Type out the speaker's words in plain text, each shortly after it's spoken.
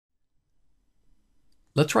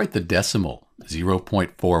Let's write the decimal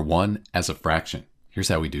 0.41 as a fraction. Here's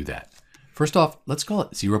how we do that. First off, let's call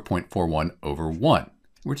it 0.41 over 1.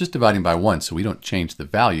 We're just dividing by 1, so we don't change the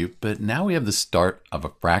value, but now we have the start of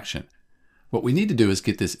a fraction. What we need to do is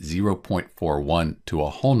get this 0.41 to a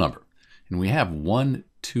whole number. And we have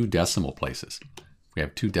 2 decimal places. We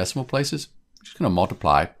have 2 decimal places. We're just going to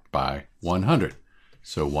multiply by 100.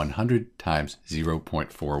 So 100 times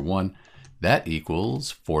 0.41, that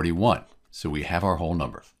equals 41. So we have our whole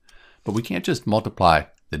number. But we can't just multiply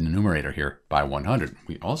the numerator here by 100.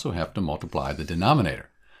 We also have to multiply the denominator.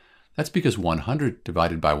 That's because 100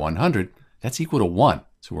 divided by 100, that's equal to 1.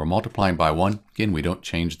 So we're multiplying by 1. Again, we don't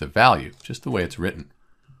change the value, just the way it's written.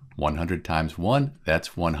 100 times 1,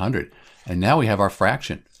 that's 100. And now we have our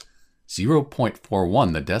fraction.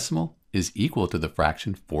 0.41, the decimal, is equal to the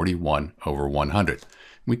fraction 41 over 100.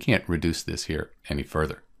 We can't reduce this here any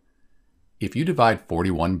further. If you divide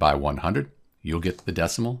 41 by 100, you'll get the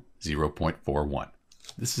decimal 0.41.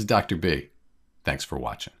 This is Dr. B. Thanks for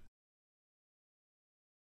watching.